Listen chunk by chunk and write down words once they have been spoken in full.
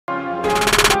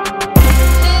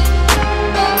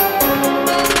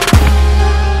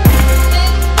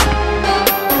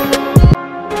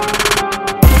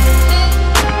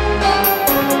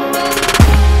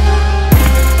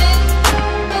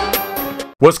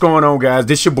What's going on, guys?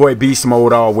 This your boy Beast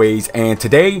Mode always, and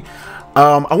today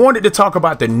I wanted to talk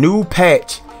about the new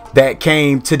patch that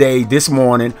came today this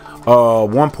morning,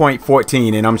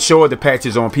 1.14, and I'm sure the patch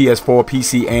is on PS4,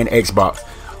 PC, and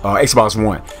Xbox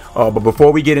One. But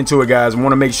before we get into it, guys, I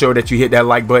want to make sure that you hit that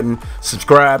like button,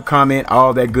 subscribe, comment,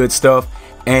 all that good stuff.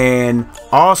 And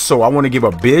also I want to give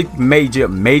a big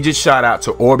major shout out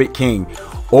to Orbit King.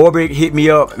 Orbit hit me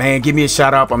up, man, give me a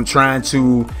shout out. I'm trying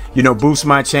to, boost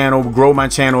my channel, grow my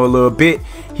channel a little bit.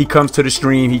 He comes to the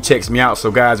stream, he checks me out.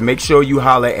 So guys, make sure you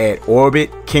holler at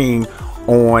Orbit King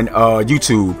on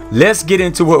YouTube. Let's get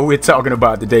into what we're talking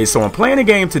about today. So I'm playing a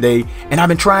game today, and I've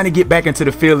been trying to get back into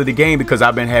the feel of the game because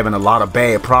I've been having a lot of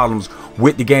bad problems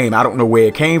with the game. I don't know where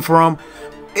it came from.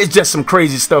 It's just some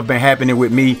crazy stuff been happening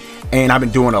with me, and I've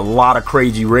been doing a lot of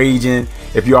crazy raging.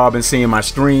 If you all been seeing my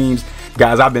streams,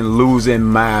 guys, I've been losing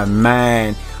my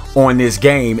mind on this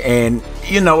game, and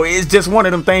it's just one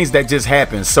of them things that just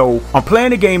happens. So I'm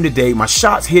playing the game today, my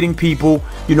shots hitting people.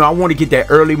 I want to get that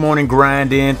early morning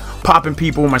grind in, popping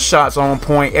people, my shots on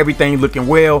point, everything looking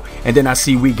well. And then I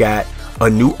see we got a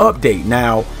new update.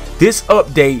 Now this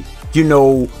update,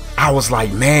 I was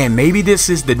like, man, maybe this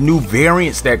is the new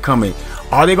variants that coming.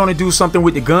 Are they going to do something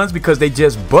with the guns? Because they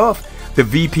just buffed the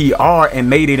VPR and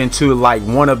made it into like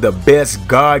one of the best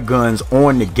god guns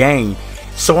on the game.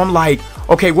 So I'm like,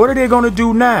 okay, what are they going to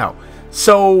do now?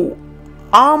 So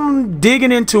I'm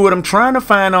digging into it. I'm trying to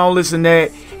find all this and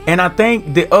that. And I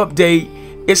think the update,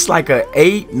 it's like a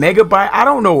 8 megabyte. I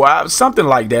don't know, something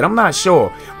like that. I'm not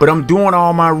sure, but I'm doing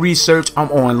all my research. I'm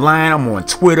online, I'm on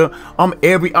Twitter, I'm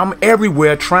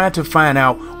everywhere trying to find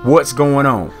out what's going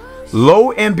on.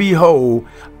 Lo and behold,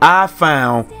 I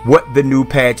found what the new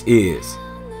patch is.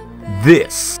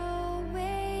 This.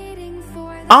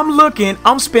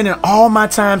 I'm spending all my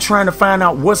time trying to find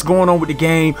out what's going on with the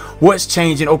game, what's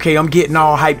changing. Okay, I'm getting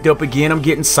all hyped up again. I'm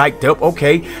getting psyched up.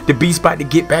 Okay, the beast about to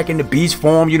get back in the beast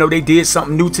form. They did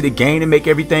something new to the game to make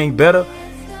everything better.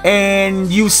 And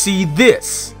you see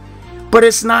this, but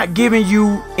it's not giving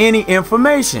you any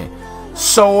information.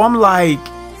 So I'm like,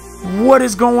 what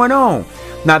is going on?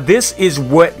 Now this is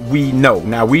what we know.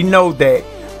 Now we know that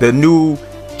the new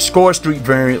Score Street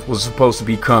variant was supposed to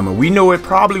be coming. We know it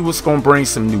probably was going to bring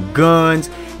some new guns.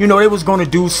 They was going to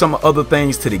do some other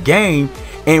things to the game,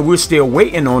 and we're still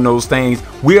waiting on those things.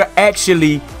 We're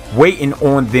actually waiting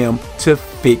on them to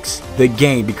fix the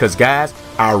game because, guys,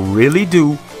 I really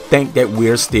do think that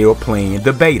we're still playing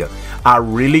the beta. I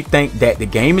really think that the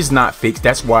game is not fixed.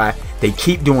 That's why they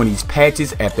keep doing these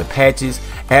patches after patches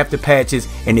after patches,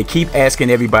 and they keep asking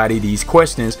everybody these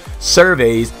questions,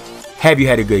 surveys. Have you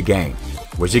had a good game?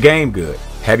 Was your game good?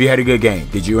 Have you had a good game?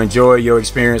 Did you enjoy your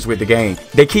experience with the game?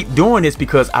 They keep doing this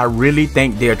because I really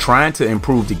think they're trying to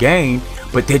improve the game,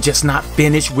 but they're just not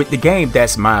finished with the game.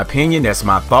 That's my opinion. That's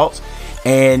my thoughts.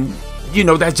 And,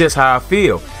 that's just how I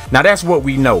feel. Now, that's what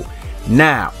we know.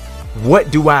 Now,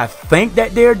 what do I think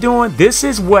that they're doing? This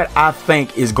is what I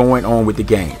think is going on with the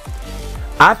game.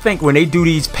 I think when they do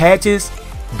these patches,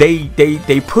 they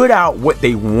put out what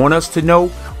they want us to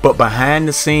know, but behind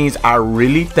the scenes, I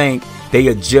really think they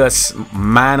adjust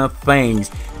minor things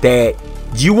that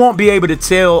you won't be able to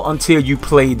tell until you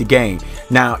play the game.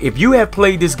 Now, if you have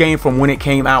played this game from when it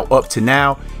came out up to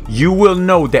now, you will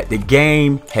know that the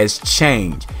game has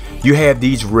changed. You have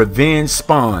these revenge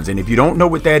spawns, and if you don't know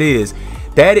what that is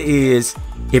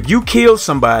if you kill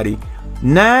somebody,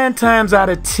 9 times out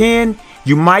of 10,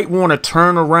 you might want to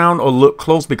turn around or look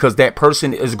close because that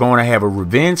person is going to have a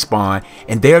revenge spawn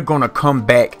and they're going to come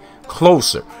back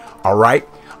closer. All right.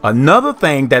 Another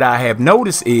thing that I have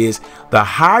noticed is the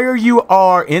higher you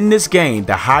are in this game,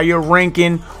 the higher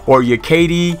ranking or your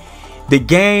KD, the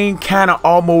game kind of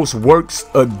almost works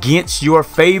against your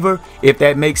favor, if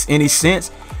that makes any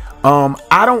sense.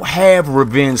 I don't have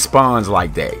revenge spawns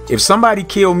like that. If somebody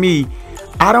kill me,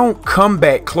 I don't come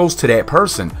back close to that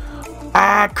person.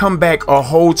 I come back a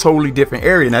whole totally different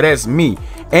area. Now that's me.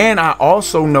 And I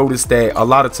also noticed that a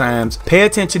lot of times, pay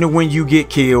attention to when you get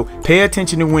killed, pay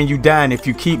attention to when you die, and if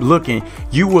you keep looking,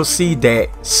 you will see that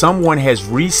someone has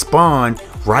respawned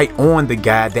right on the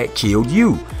guy that killed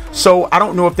you. So I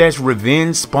don't know if that's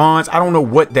revenge spawns. I don't know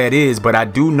what that is, but I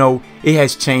do know it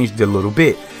has changed a little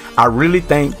bit. I really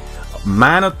think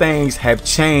minor things have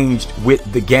changed with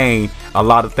the game. A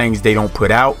lot of things they don't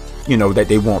put out, that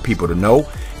they want people to know.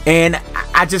 And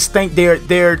I just think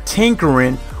they're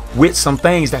tinkering with some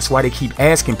things. That's why they keep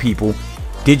asking people,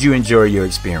 did you enjoy your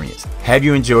experience? Have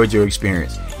you enjoyed your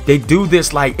experience? They do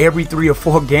this like every 3 or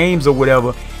 4 games or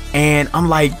whatever, and I'm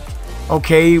like,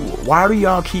 okay, why do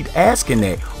y'all keep asking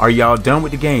that? Are y'all done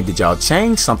with the game? Did y'all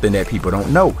change something that people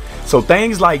don't know? So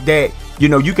things like that you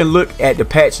know, you can look at the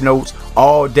patch notes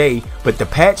all day, but the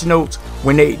patch notes,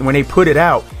 when they put it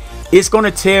out, it's going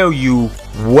to tell you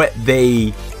what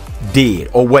they did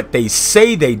or what they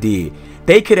say they did.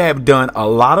 They could have done a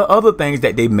lot of other things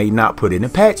that they may not put in the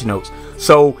patch notes.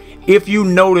 So if you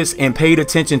notice and paid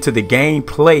attention to the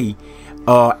gameplay,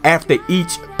 after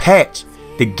each patch,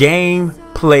 the game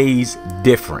plays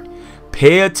different.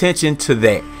 Pay attention to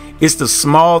that. It's the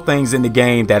small things in the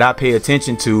game that I pay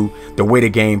attention to. The way the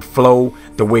game flow,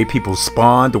 the way people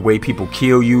spawn, the way people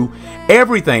kill you,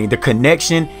 everything, the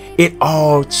connection, it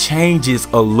all changes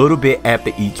a little bit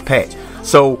after each patch.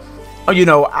 So, you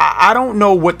know, I don't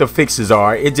know what the fixes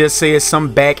are. It just says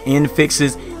some back end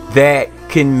fixes. That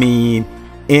can mean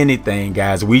anything,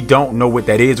 guys. We don't know what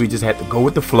that is. We just have to go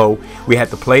with the flow. We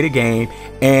have to play the game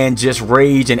and just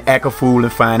rage and act a fool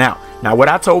and find out. Now, what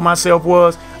I told myself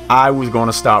was I was going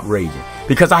to stop raging,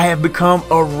 because I have become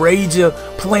a rager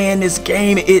playing this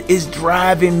game. It is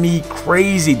driving me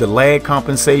crazy. The lag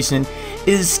compensation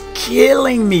is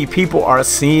killing me. People are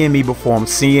seeing me before I'm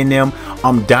seeing them.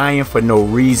 I'm dying for no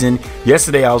reason.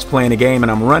 Yesterday I was playing the game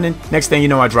and I'm running. Next thing you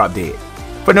know, I drop dead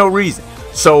for no reason.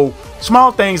 So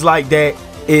small things like that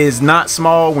is not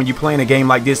small. When you're playing a game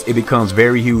like this, it becomes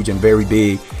very huge and very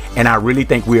big. And I really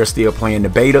think we are still playing the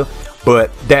beta, but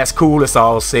that's cool. It's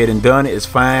all said and done. It's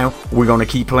fine. We're going to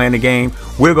keep playing the game.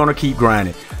 We're going to keep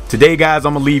grinding. Today, guys,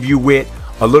 I'm going to leave you with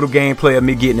a little gameplay of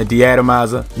me getting a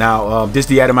deatomizer. Now, this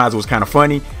deatomizer was kind of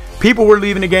funny. People were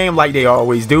leaving the game like they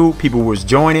always do. People was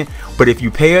joining. But if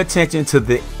you pay attention to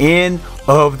the end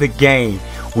of the game,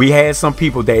 we had some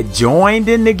people that joined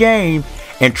in the game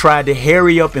and tried to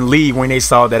hurry up and leave when they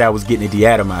saw that I was getting a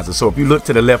deatomizer. So if you look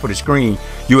to the left of the screen,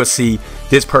 you will see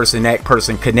this person, that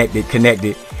person connected,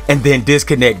 and then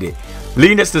disconnected.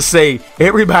 Leading us to say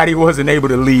everybody wasn't able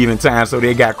to leave in time, so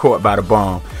they got caught by the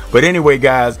bomb. But anyway,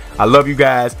 guys, I love you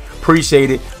guys. Appreciate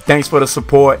it. Thanks for the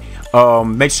support.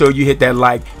 Make sure you hit that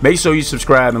like. Make sure you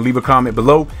subscribe and leave a comment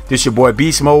below. This your boy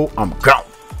Beast Mode. I'm gone.